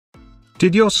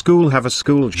Did your school have a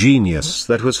school genius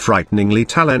that was frighteningly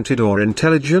talented or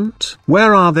intelligent?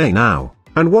 Where are they now,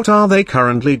 and what are they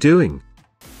currently doing?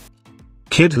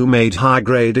 Kid who made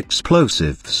high-grade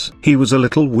explosives. He was a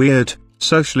little weird,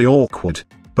 socially awkward,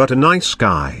 but a nice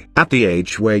guy. At the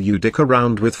age where you dick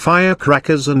around with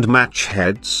firecrackers and match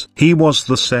heads, he was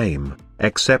the same,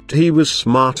 except he was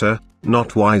smarter,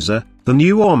 not wiser, than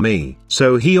you or me.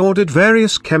 So he ordered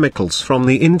various chemicals from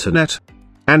the internet,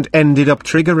 and ended up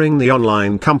triggering the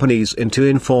online companies into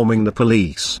informing the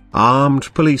police.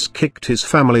 Armed police kicked his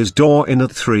family's door in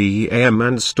at 3 a.m.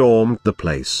 and stormed the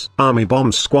place. Army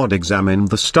bomb squad examined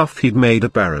the stuff he'd made.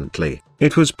 Apparently,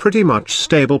 it was pretty much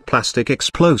stable plastic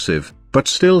explosive, but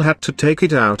still had to take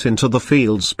it out into the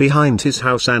fields behind his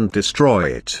house and destroy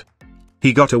it.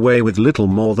 He got away with little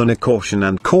more than a caution,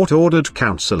 and court-ordered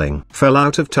counseling fell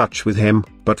out of touch with him,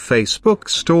 but Facebook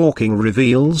stalking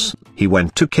reveals he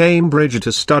went to Cambridge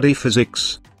to study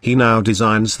physics. He now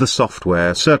designs the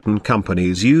software certain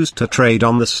companies use to trade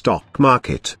on the stock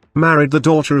market, married the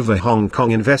daughter of a Hong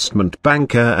Kong investment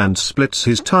banker, and splits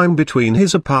his time between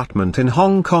his apartment in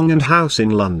Hong Kong and house in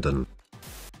London.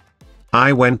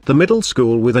 I went to middle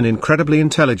school with an incredibly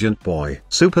intelligent boy,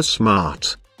 super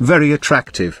smart, very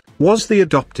attractive, was the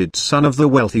adopted son of the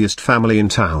wealthiest family in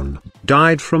town,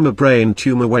 died from a brain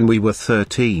tumor when we were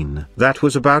 13. That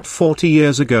was about 40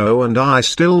 years ago, and I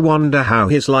still wonder how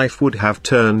his life would have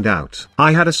turned out.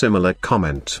 I had a similar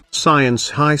comment.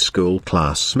 Science high school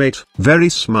classmate, very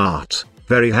smart,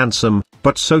 very handsome,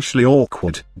 but socially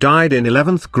awkward, died in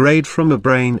 11th grade from a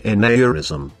brain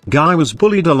aneurysm. Guy was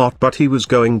bullied a lot, but he was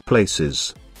going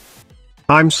places.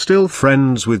 I'm still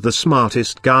friends with the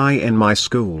smartest guy in my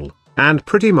school, and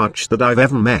pretty much that I've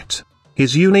ever met.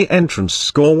 His uni entrance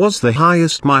score was the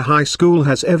highest my high school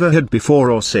has ever had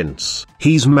before or since.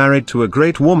 He's married to a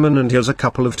great woman and has a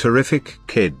couple of terrific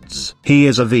kids. He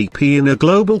is a VP in a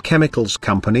global chemicals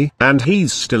company, and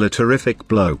he's still a terrific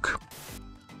bloke.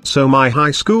 So my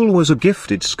high school was a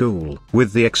gifted school.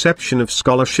 With the exception of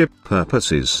scholarship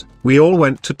purposes, we all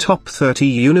went to top 30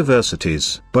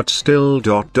 universities. But still ...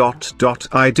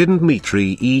 I didn't meet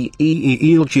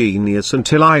real genius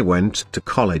until I went to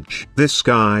college. This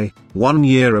guy, 1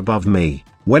 year above me,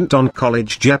 went on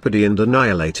College Jeopardy and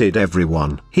annihilated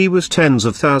everyone. He was tens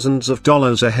of thousands of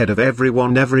dollars ahead of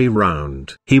everyone every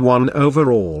round. He won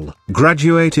overall,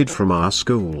 graduated from our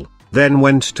school, then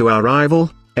went to our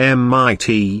rival,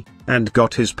 MIT, and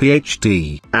got his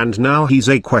PhD. And now he's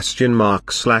a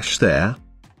 /there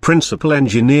principal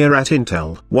engineer at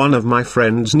Intel. One of my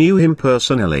friends knew him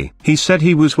personally. He said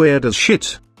he was weird as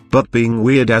shit, but being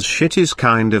weird as shit is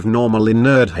kind of normal in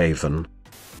Nerd Haven.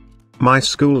 My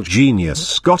school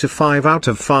genius got a 5 out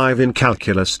of 5 in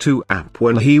Calculus 2 app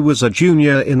when he was a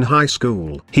junior in high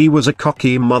school. He was a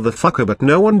cocky motherfucker, but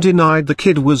no one denied the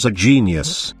kid was a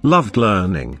genius. Loved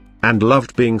learning, and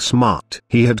loved being smart.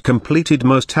 He had completed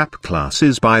most app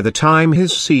classes by the time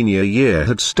his senior year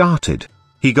had started.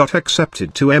 He got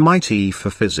accepted to MIT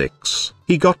for physics.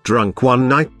 He got drunk one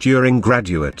night during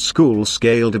graduate school,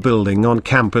 scaled a building on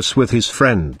campus with his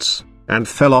friends, and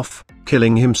fell off,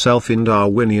 killing himself in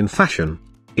Darwinian fashion.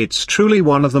 It's truly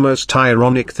one of the most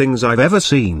ironic things I've ever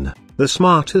seen. The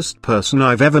smartest person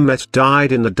I've ever met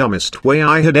died in the dumbest way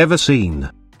I had ever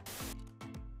seen.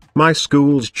 My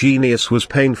school's genius was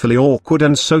painfully awkward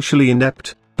and socially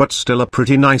inept, but still a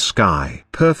pretty nice guy.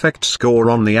 Perfect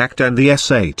score on the ACT and the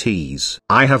SATs.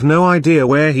 I have no idea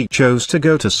where he chose to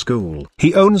go to school.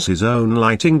 He owns his own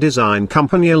lighting design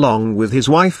company along with his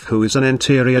wife, who is an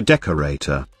interior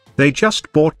decorator. They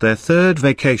just bought their 3rd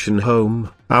vacation home.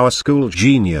 Our school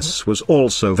genius was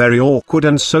also very awkward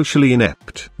and socially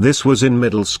inept. This was in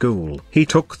middle school. He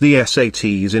took the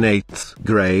SATs in 8th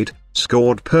grade,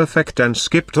 scored perfect, and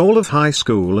skipped all of high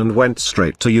school and went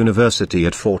straight to university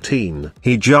at 14.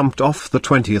 He jumped off the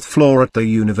 20th floor at the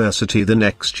university the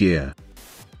next year.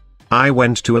 I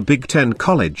went to a Big Ten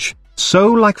college, so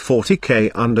like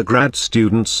 40k undergrad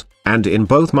students, and in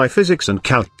both my physics and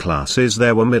calc classes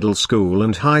there were middle school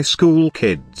and high school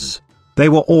kids. They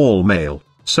were all male,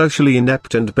 socially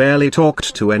inept, and barely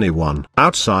talked to anyone.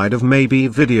 Outside of maybe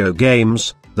video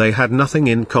games, they had nothing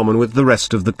in common with the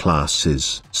rest of the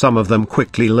classes. Some of them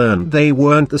quickly learned they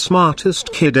weren't the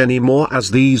smartest kid anymore,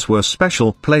 as these were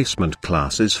special placement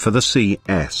classes for the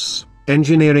CS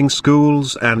engineering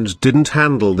schools and didn't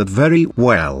handle that very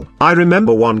well. I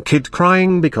remember one kid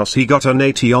crying because he got an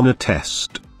 80 on a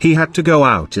test. He had to go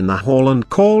out in the hall and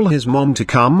call his mom to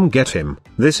come get him.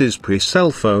 This is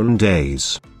pre-cell phone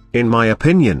days. In my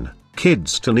opinion,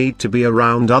 kids need to be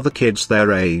around other kids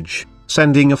their age.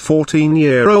 Sending a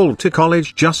 14-year-old to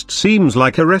college just seems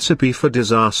like a recipe for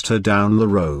disaster down the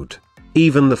road.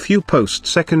 Even the few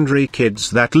post-secondary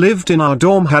kids that lived in our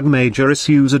dorm had major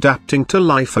issues adapting to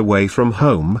life away from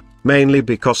home, mainly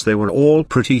because they were all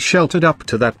pretty sheltered up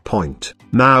to that point.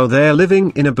 Now they're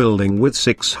living in a building with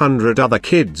 600 other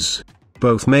kids,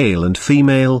 both male and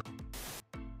female.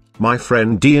 My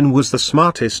friend Ian was the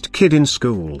smartest kid in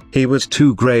school. He was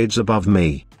 2 grades above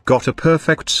me, got a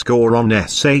perfect score on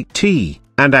SAT,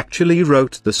 and actually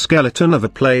wrote the skeleton of a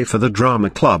play for the drama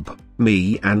club.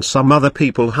 Me and some other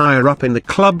people higher up in the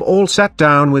club all sat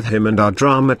down with him and our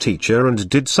drama teacher and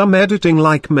did some editing,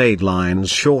 like made lines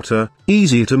shorter,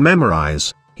 easier to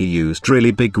memorize. He used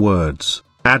really big words,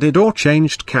 added or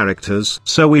changed characters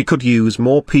so we could use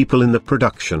more people in the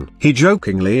production. He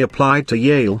jokingly applied to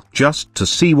Yale just to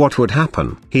see what would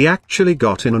happen. He actually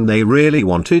got in and they really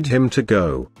wanted him to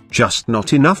go, just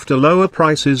not enough to lower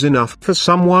prices enough for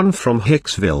someone from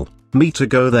Hicksville, me, to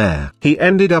go there. He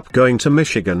ended up going to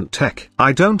Michigan Tech.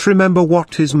 I don't remember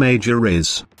what his major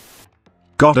is.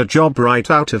 Got a job right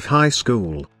out of high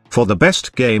school, for the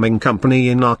best gaming company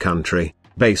in our country,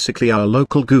 basically our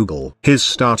local Google. His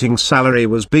starting salary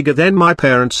was bigger than my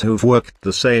parents, who've worked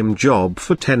the same job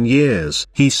for 10 years.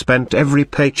 He spent every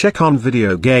paycheck on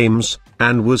video games,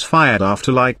 and was fired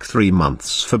after like 3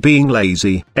 months for being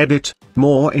lazy. Edit,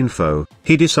 more info.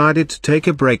 He decided to take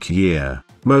a break year.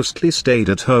 Mostly stayed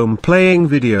at home playing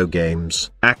video games.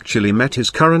 Actually met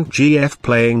his current GF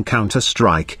playing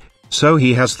Counter-Strike, so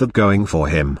he has that going for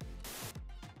him.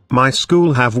 My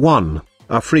school have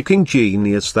a freaking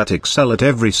genius that excel at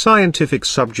every scientific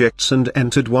subjects and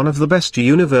entered one of the best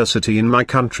university in my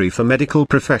country for medical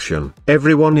profession.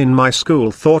 Everyone in my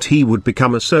school thought he would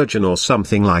become a surgeon or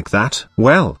something like that.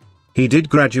 Well, he did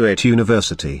graduate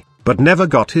university, but never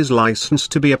got his license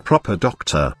to be a proper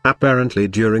doctor. Apparently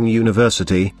during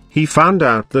university, he found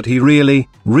out that he really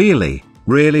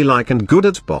like and good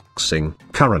at boxing.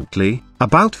 Currently,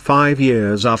 about 5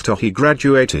 years after he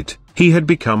graduated, he had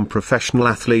become professional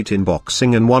athlete in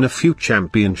boxing and won a few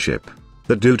championship.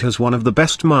 The dude has one of the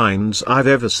best minds I've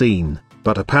ever seen,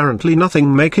 but apparently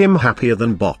nothing make him happier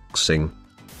than boxing.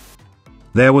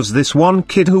 There was this one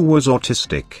kid who was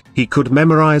autistic. He could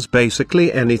memorize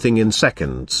basically anything in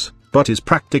seconds, but is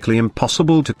practically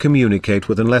impossible to communicate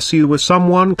with unless you were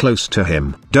someone close to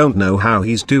him. Don't know how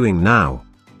he's doing now,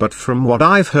 but from what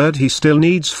I've heard he still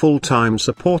needs full-time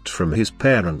support from his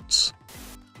parents.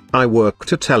 I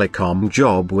worked a telecom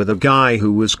job with a guy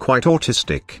who was quite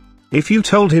autistic. If you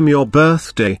told him your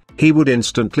birthday, he would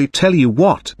instantly tell you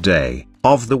what day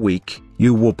of the week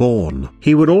you were born.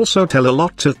 He would also tell a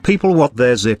lot of people what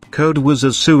their zip code was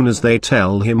as soon as they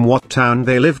tell him what town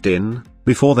they lived in,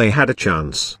 before they had a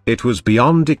chance. It was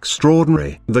beyond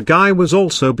extraordinary. The guy was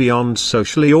also beyond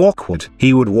socially awkward.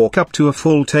 He would walk up to a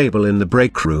full table in the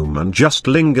break room and just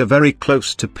linger very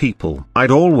close to people.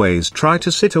 I'd always try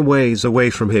to sit a ways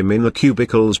away from him in the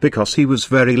cubicles because he was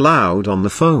very loud on the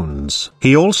phones.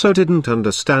 He also didn't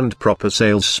understand proper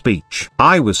sales speech.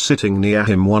 I was sitting near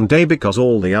him one day because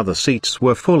all the other seats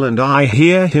were full and I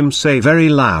hear him say very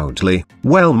loudly,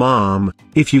 "Well, Mom,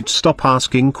 if you'd stop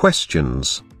asking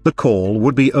questions, the call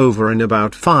would be over in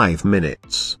about 5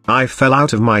 minutes. I fell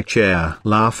out of my chair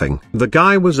laughing. The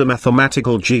guy was a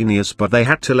mathematical genius, but they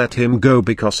had to let him go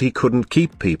because he couldn't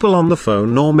keep people on the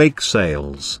phone nor make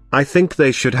sales. I think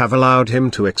they should have allowed him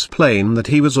to explain that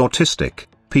he was autistic.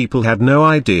 People had no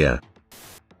idea.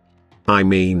 I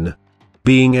mean,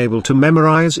 being able to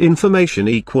memorize information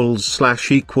equals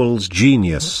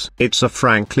genius. It's a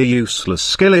frankly useless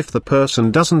skill if the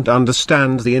person doesn't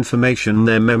understand the information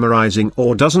they're memorizing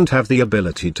or doesn't have the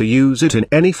ability to use it in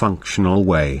any functional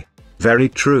way. Very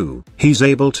true. He's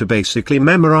able to basically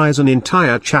memorize an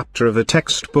entire chapter of a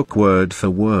textbook word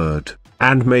for word,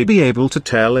 and may be able to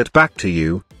tell it back to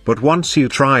you, but once you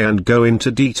try and go into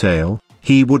detail,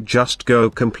 he would just go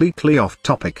completely off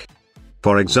topic.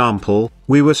 For example,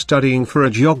 we were studying for a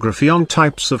geography on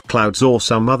types of clouds or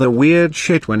some other weird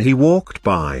shit when he walked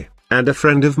by, and a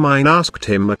friend of mine asked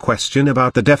him a question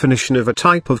about the definition of a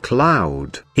type of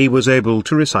cloud. He was able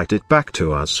to recite it back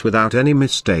to us without any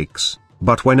mistakes,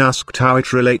 but when asked how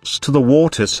it relates to the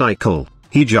water cycle,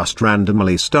 he just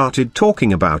randomly started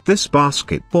talking about this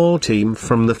basketball team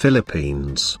from the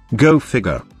Philippines. Go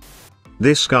figure.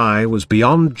 This guy was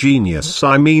beyond genius.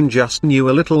 I mean, just knew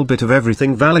a little bit of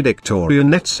everything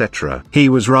valedictorian etc. He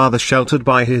was rather sheltered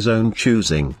by his own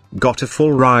choosing, got a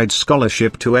full ride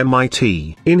scholarship to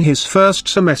MIT. In his first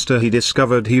semester he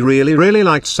discovered he really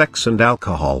liked sex and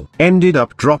alcohol. Ended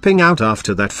up dropping out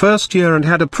after that first year and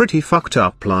had a pretty fucked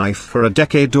up life for a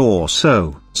decade or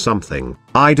so. Something,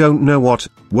 I don't know what,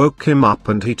 woke him up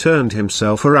and he turned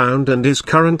himself around and is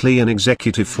currently an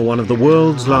executive for one of the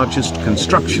world's largest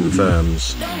construction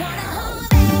firms.